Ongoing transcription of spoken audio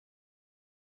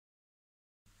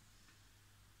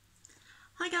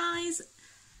Hi guys,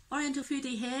 Oriental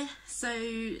Foodie here. So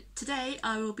today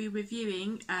I will be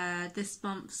reviewing this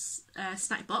month's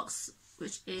snack box,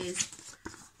 which is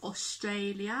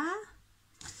Australia.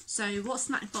 So what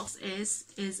snack box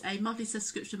is a monthly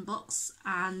subscription box,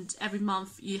 and every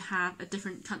month you have a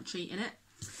different country in it,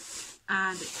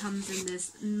 and it comes in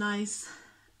this nice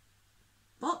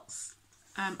box.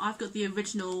 I've got the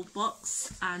original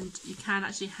box, and you can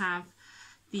actually have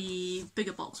the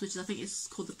bigger box, which I think is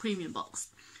called the premium box.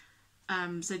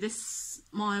 So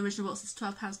my original box is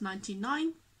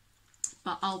 £12.99,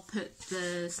 but I'll put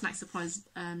the snack surprise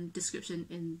description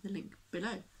in the link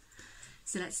below.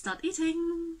 So let's start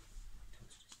eating.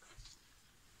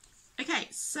 Okay,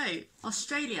 so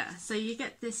Australia. So you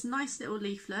get this nice little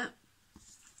leaflet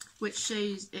which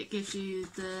gives you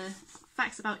the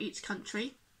facts about each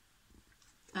country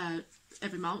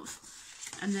every month.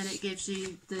 And then it gives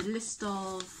you the list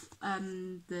of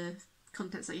the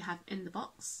contents that you have in the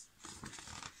box.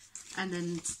 And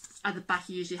then at the back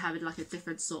you usually have like a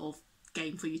different sort of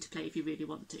game for you to play if you really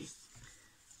want to.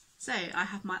 So I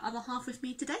have my other half with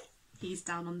me today. He's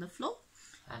down on the floor.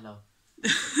 Hello.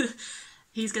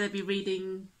 He's going to be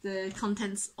reading the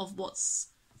contents of what's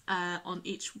on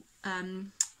each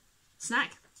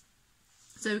snack.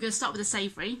 So we're going to start with the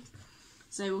savoury.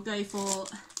 So we'll go for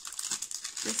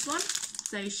this one.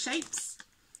 So Shapes.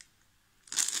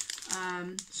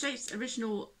 Shapes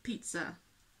original pizza,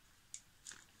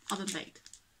 oven baked.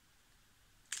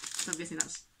 So I'm guessing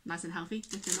that's nice and healthy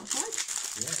if they're not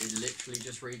fried. Yeah, it literally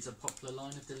just reads a popular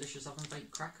line of delicious oven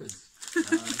baked crackers. We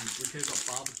could have got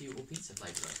barbecue or pizza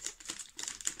flavour.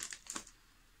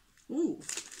 Ooh,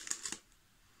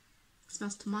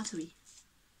 smells tomatoey.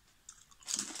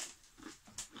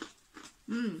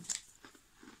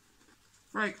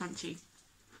 Very crunchy.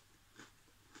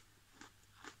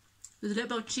 There's a little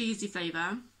bit of cheesy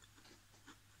flavour,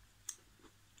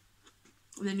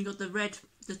 and then you got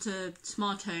the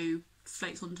tomato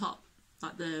flakes on top,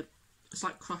 it's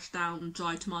like crushed down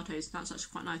dried tomatoes. That's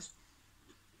actually quite nice,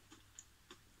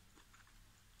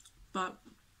 but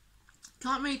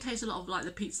can't really taste a lot of like the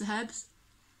pizza herbs.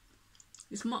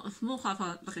 It's more kind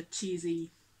of like a cheesy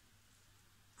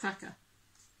cracker.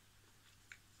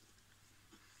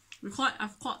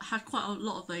 I've had quite a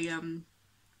lot of the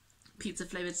pizza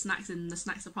flavoured snacks in the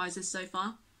snack surprises so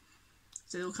far,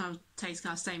 so they all kind of taste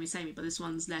kind of samey, but this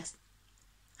one's less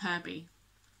herby.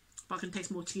 But I can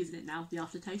taste more cheese in it now, the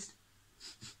aftertaste.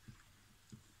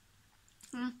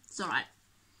 It's alright.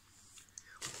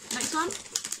 Next one,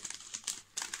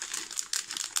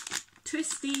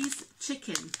 Twisties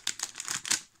chicken.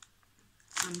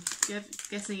 I'm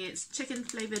guessing it's chicken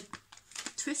flavoured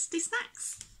twisty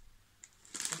snacks.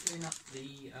 Oddly enough,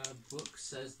 the book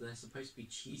says they're supposed to be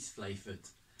cheese flavoured.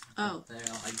 Oh. They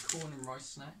are a corn and rice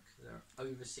snack. They're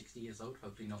over 60 years old,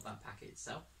 hopefully not that packet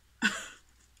itself.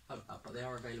 But they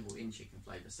are available in chicken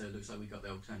flavour, so it looks like we got the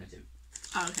alternative.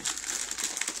 Oh, okay.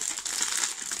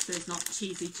 So it's not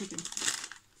cheesy chicken.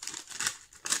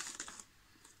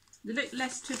 They look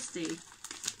less twisty.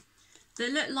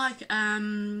 They look like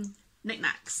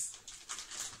knickknacks.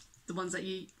 The ones that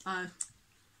you...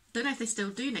 don't know if they still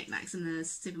do knickknacks in the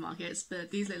supermarkets, but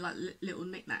these look like little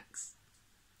knickknacks,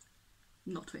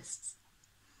 not twists.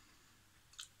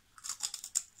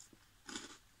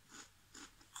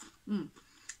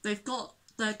 They've got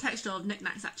the texture of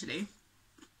knickknacks actually.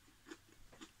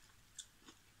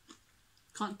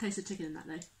 Can't taste the chicken in that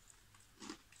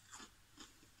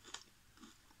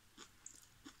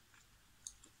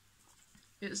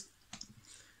though.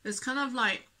 It's kind of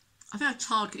like, I think a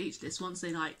child could eat this once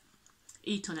they like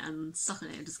eat on it and suck on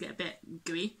it and just get a bit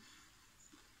gooey.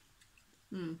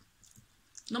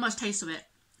 Not much taste of it.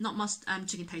 Not much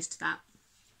chicken taste to that.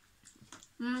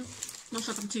 Not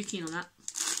sure if I'm too keen on that.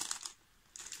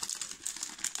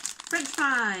 French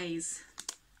fries.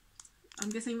 I'm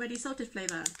guessing ready salted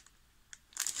flavour.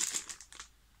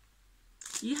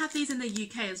 You have these in the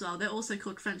UK as well. They're also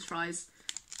called French fries,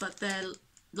 but they're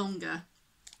longer.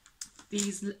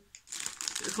 These,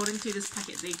 according to this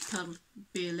packet, they can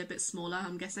be a little bit smaller,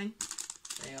 I'm guessing.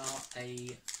 They are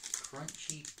a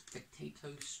crunchy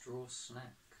potato straw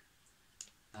snack.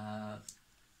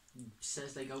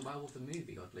 Says they go well with the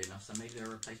movie, oddly enough, so maybe they're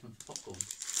a replacement for popcorn.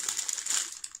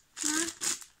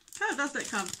 Kind of does look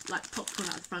kind of like popcorn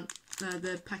at the front,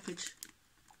 the package.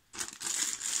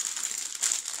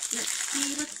 Let's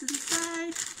see what's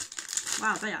inside.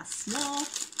 Wow, they are small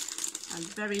and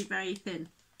very, very thin.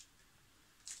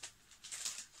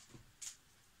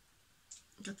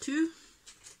 Got two.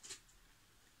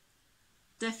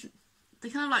 They're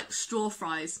kind of like straw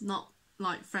fries, not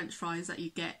like French fries that you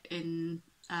get in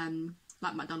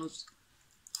like McDonald's.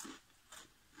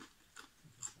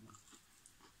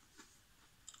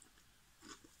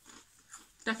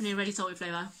 Definitely a really salty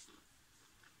flavour.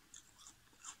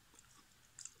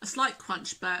 A slight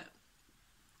crunch, but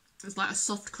it's like a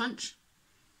soft crunch.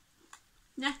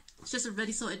 Yeah, it's just a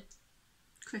really salted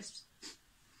crisp.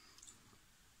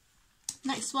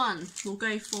 Next one, we'll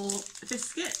go for a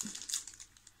biscuit.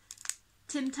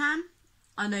 Tim Tam.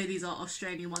 I know these are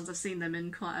Australian ones. I've seen them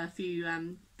in quite a few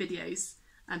videos,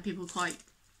 and people quite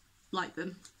like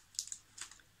them.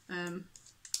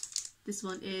 This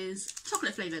one is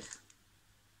chocolate flavoured.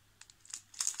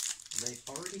 They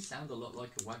already sound a lot like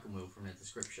a wagon wheel from their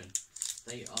description.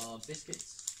 They are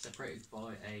biscuits separated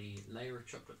by a layer of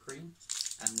chocolate cream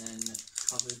and then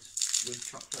covered with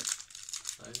chocolate.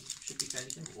 So should be fairly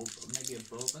simple. Or maybe a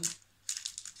bourbon.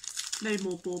 No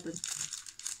more bourbon.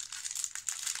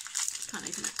 Can't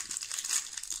open it.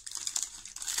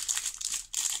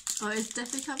 Oh, it's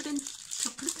definitely covered in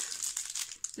chocolate.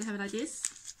 Do you have any ideas?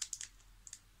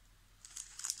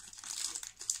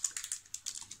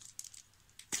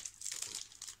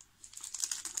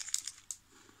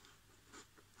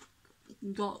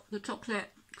 You've got the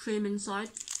chocolate cream inside.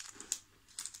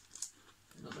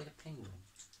 It looks like a penguin.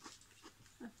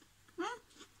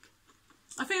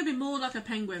 I think it'd be more like a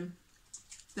penguin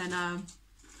than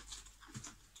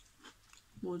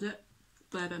what was it?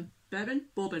 Bourbon. Bourbon?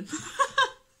 Bourbon.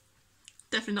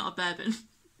 Definitely not a bourbon.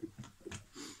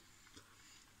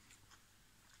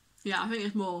 Yeah, I think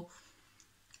it's more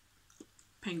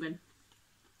penguin.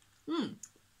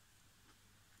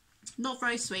 Not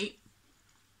very sweet.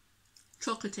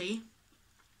 Chocolatey.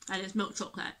 And it's milk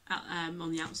chocolate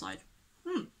on the outside.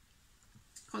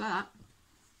 Quite like that.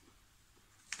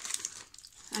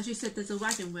 As you said, there's a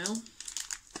wagon wheel.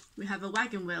 We have a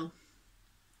wagon wheel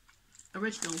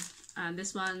original, and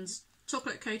this one's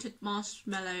chocolate coated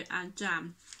marshmallow and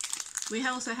jam. We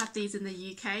also have these in the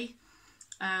UK.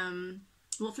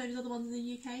 What flavours are the ones in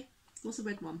the UK? What's the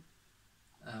red one?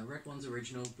 Red one's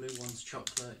original, blue one's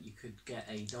chocolate. You could get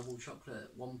a double chocolate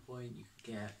at one point. You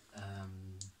could get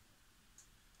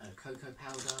a cocoa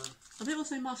powder. Are there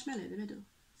also marshmallow in the middle?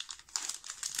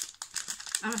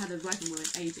 I haven't had a wagon wheel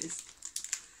in ages.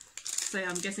 So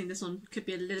I'm guessing this one could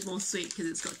be a little more sweet because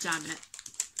it's got jam in it.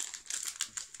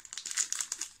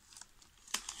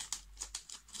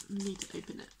 I need to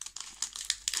open it.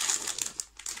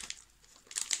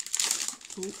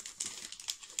 Oh,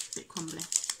 bit crumbly.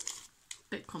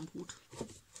 Bit crumpled.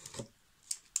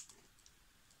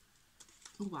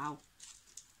 Oh wow.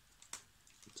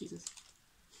 Jesus.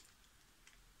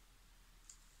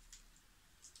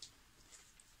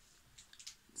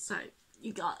 So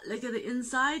you got, look at the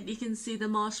inside, you can see the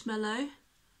marshmallow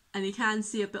and you can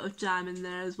see a bit of jam in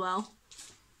there as well.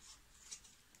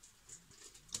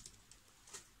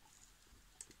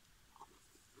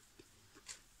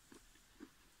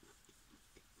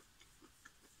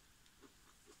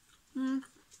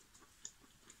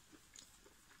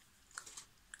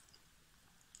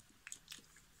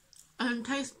 I can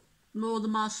taste more the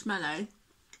marshmallow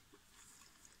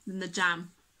than the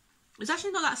jam. It's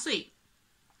actually not that sweet.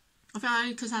 I think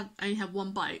only because I only have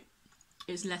one bite,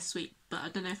 it's less sweet, but I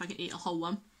don't know if I can eat a whole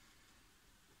one.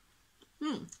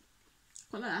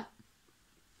 Quite like that.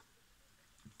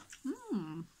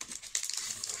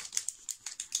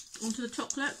 Onto the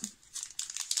chocolate.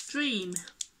 Dream.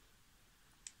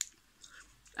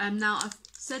 Now I've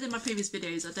said in my previous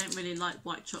videos I don't really like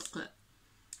white chocolate.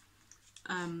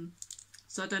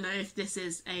 So I don't know if this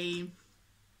is a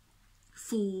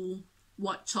full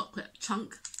white chocolate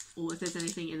chunk or if there's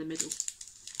anything in the middle.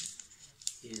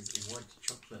 Is white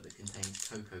chocolate that contains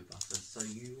cocoa butter, so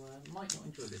you might not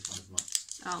enjoy this one as much.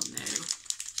 Oh no.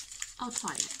 I'll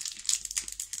try it.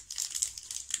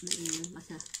 Maybe like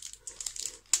a...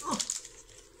 Oh!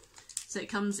 So it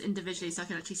comes individually so I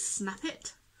can actually snap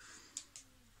it.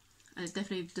 And it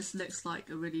definitely just looks like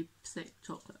a really thick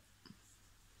chocolate.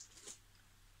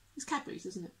 It's Cadbury's,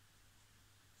 isn't it?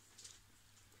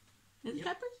 Is it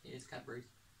Cadbury's? It is Cadbury's.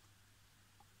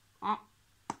 Oh.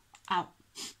 Ow.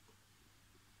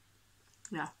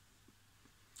 Yeah.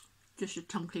 Just a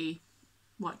chunky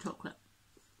white chocolate.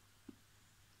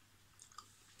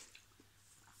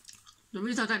 The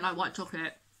reason I don't like white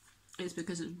chocolate is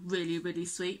because it's really, really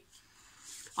sweet.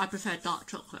 I prefer dark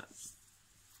chocolate.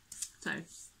 So,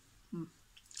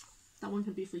 that one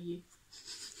can be for you.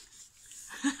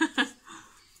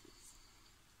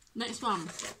 Next one.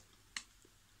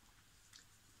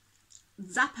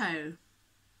 Zappo.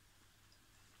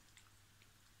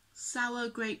 Sour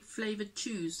grape flavoured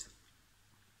chews.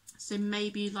 So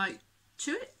maybe like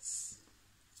Chewits?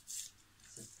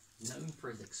 Known for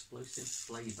its explosive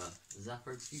flavour,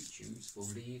 Zappo Fruit Chews will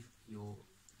leave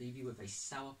you with a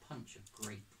sour punch of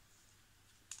grape.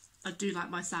 I do like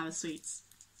my sour sweets.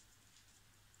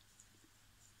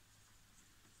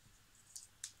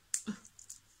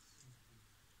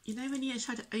 You know when you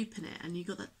try to open it and you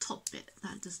got that top bit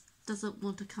that just doesn't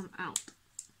want to come out.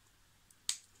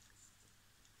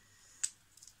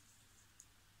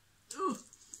 Ooh,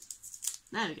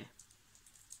 there we go.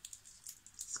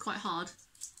 It's quite hard.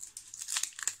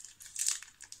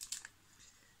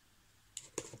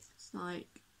 It's like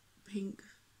pink,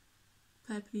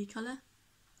 purpley colour.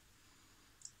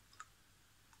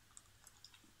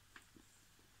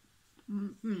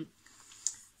 It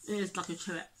is lucky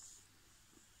to it.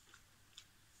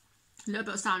 A little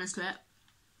bit of sourness to it.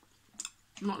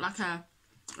 Not like a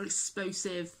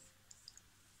explosive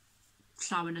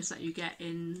sourness that you get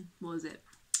in, what is it?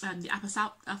 The apple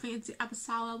sour. I think it's the apple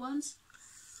sour ones.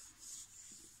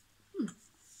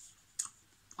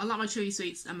 I like my chewy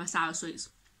sweets and my sour sweets.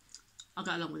 I'll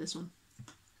go along with this one.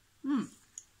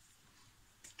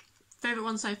 Favourite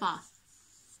one so far.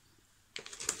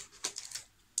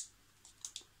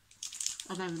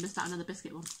 I've never missed out another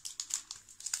biscuit one.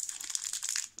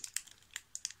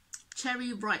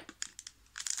 Cherry ripe.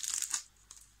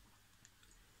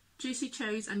 Juicy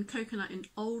cherries and coconut in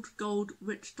old gold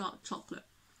rich dark chocolate.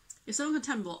 If someone can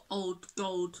tell me what old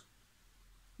gold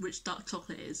rich dark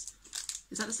chocolate is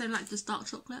that the same like just dark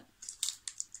chocolate?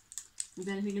 Is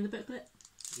there anything in the booklet?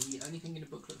 The only thing in the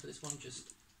booklet for this one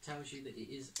just tells you that it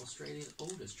is Australia's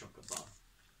oldest chocolate bar.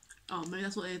 Oh, maybe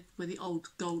that's where the old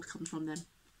gold comes from then.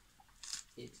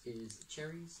 It is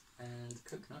cherries and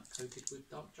coconut coated with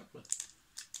dark chocolate.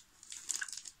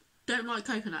 Don't like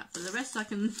coconut, but the rest I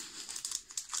can...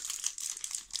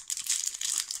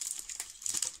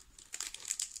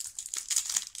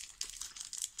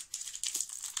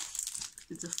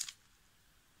 It's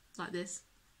like this.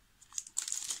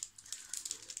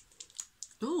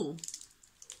 Ooh.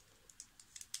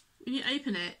 When you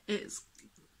open it, it's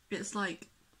like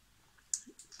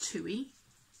chewy.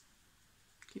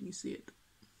 Can you see it?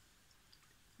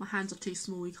 My hands are too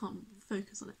small, you can't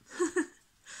focus on it.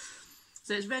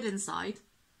 So it's red inside.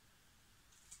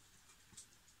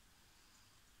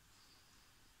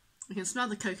 You can smell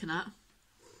the coconut.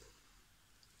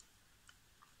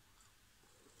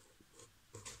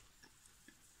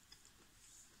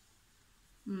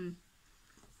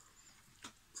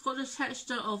 It's got this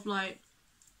texture of like,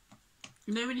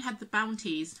 you know when you had the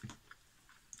Bounties,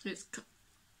 it's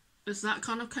that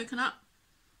kind of coconut.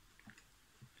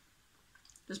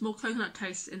 There's more coconut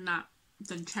taste in that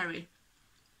than cherry.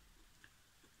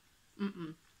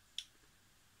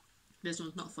 This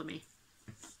one's not for me.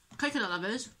 Coconut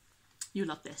lovers, you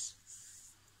love this.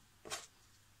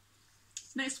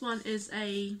 Next one is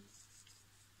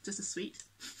just a sweet.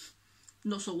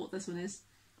 Not sure what this one is.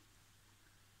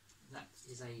 That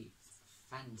is a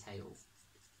fantail.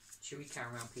 Chewy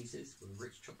caramel pieces with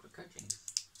rich chocolate coatings.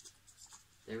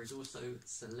 There is also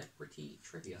celebrity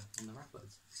trivia on the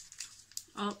wrappers.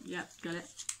 Oh, yeah, got it.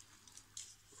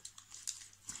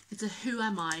 It's a Who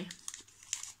Am I?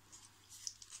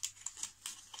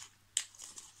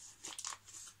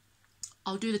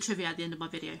 I'll do the trivia at the end of my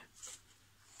video.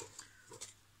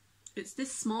 It's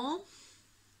this small.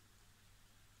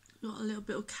 Got a little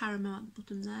bit of caramel at the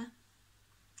bottom there.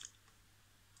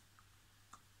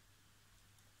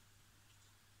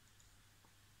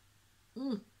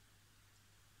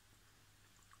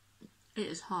 It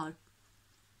is hard.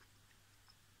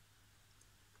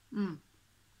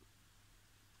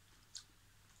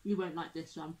 You won't like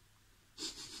this one.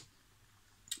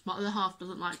 My other half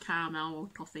doesn't like caramel or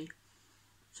toffee,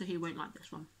 so he won't like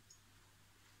this one.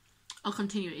 I'll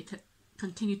continue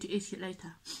to eat it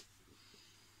later.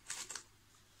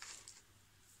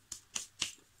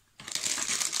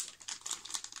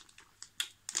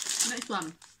 Next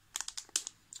one.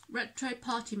 Retro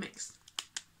Party Mix.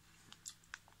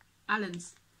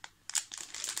 Allen's.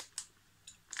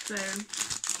 So,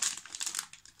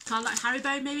 kind of like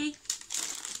Haribo maybe?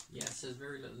 Yeah, it says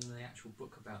very little in the actual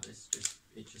book about this.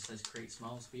 It just says create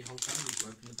smiles for your whole family to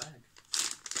open the bag.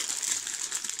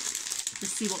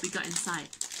 Let's see what we got inside.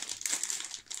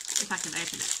 If I can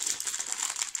open it.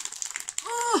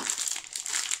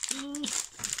 Oh!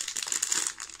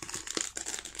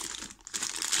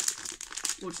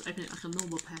 Or just open it like a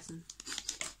normal person.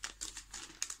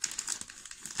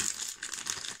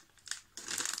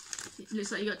 It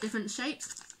looks like you got different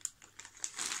shapes.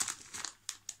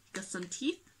 Got some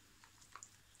teeth.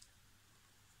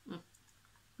 Oh,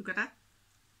 look at that.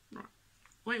 Right.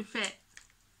 Won't fit.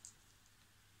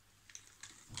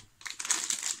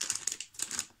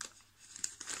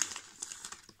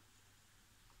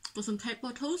 Got some Coke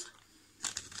bottles.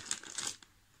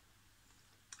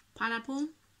 Pineapple.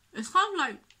 It's kind of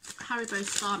like Haribo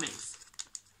Star Mix.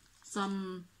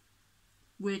 Some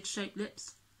weird shaped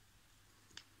lips.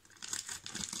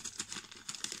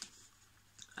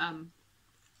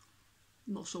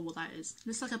 Not sure what that is.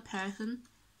 Looks like a pelican.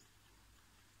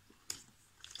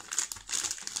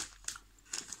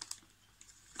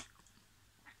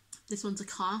 This one's a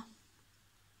car.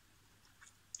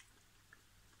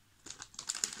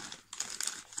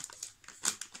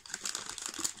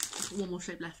 One more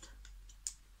shape left.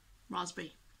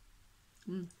 Raspberry.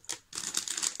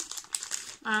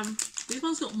 This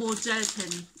one's got more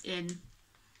gelatin in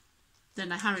than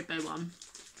the Haribo one.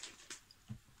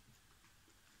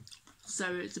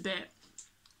 So it's a bit,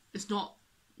 it's not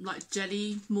like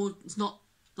jelly, more, it's not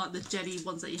like the jelly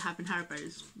ones that you have in Haribo.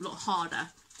 It's a lot harder.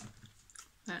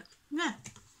 But yeah,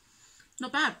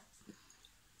 not bad.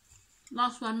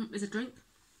 Last one is a drink.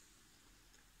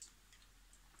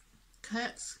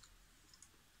 Kurt's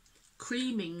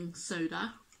creaming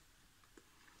soda.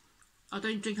 I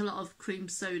don't drink a lot of cream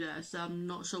soda, so I'm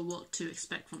not sure what to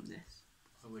expect from this.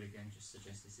 I would again just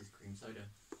suggest this is cream soda.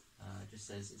 It just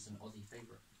says it's an Aussie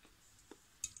favourite.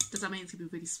 Does that mean it's going to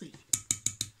be really sweet?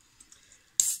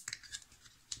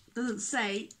 Doesn't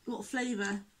say what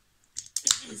flavour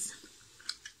it is.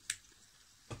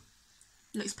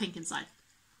 Looks pink inside.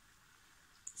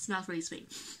 Smells really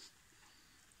sweet.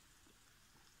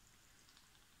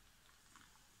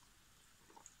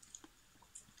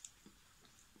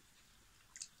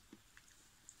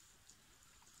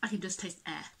 I can just taste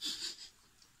air.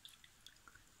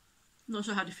 Not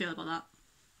sure how to feel about that.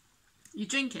 You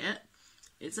drink it,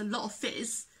 it's a lot of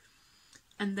fizz,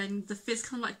 and then the fizz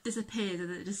kind of like disappears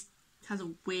and it just has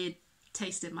a weird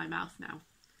taste in my mouth now.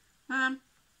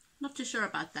 Not too sure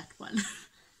about that one.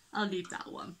 I'll leave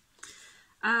that one.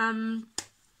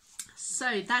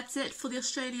 So that's it for the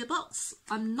Australia box.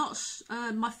 I'm not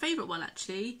my favourite one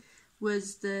actually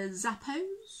was the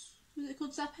Zappos. Was it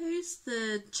called Zappos?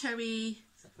 The cherry...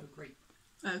 Zappo grape.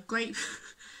 Grape.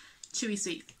 Chewy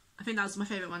sweet. I think that was my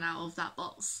favourite one out of that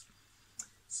box.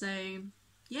 So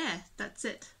yeah, that's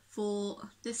it for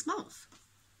this month.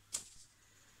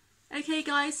 Okay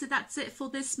guys, so that's it for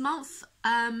this month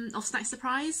of Snack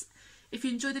Surprise. If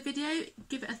you enjoyed the video,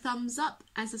 give it a thumbs up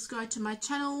and subscribe to my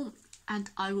channel, and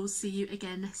I will see you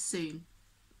again soon.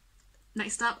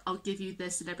 Next up, I'll give you the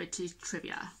celebrity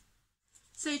trivia.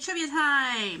 So trivia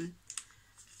time!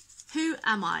 Who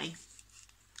am I?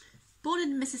 Born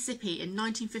in Mississippi in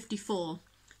 1954,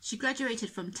 she graduated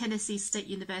from Tennessee State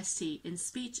University in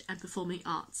Speech and Performing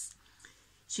Arts.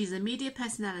 She's a media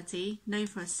personality known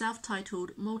for a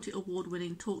self-titled, multi-award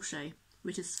winning talk show,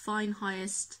 which is Fine's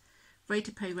highest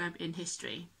rated programme in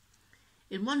history.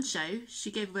 In one show,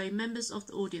 she gave away members of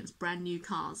the audience brand new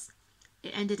cars.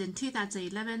 It ended in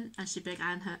 2011 and she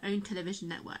began her own television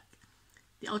network.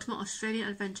 The Ultimate Australian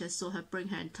Adventure saw her bring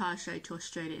her entire show to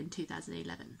Australia in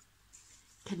 2011.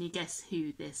 Can you guess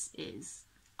who this is?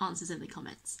 Answers in the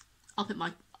comments. I'll put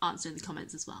my answer in the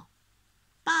comments as well.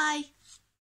 Bye!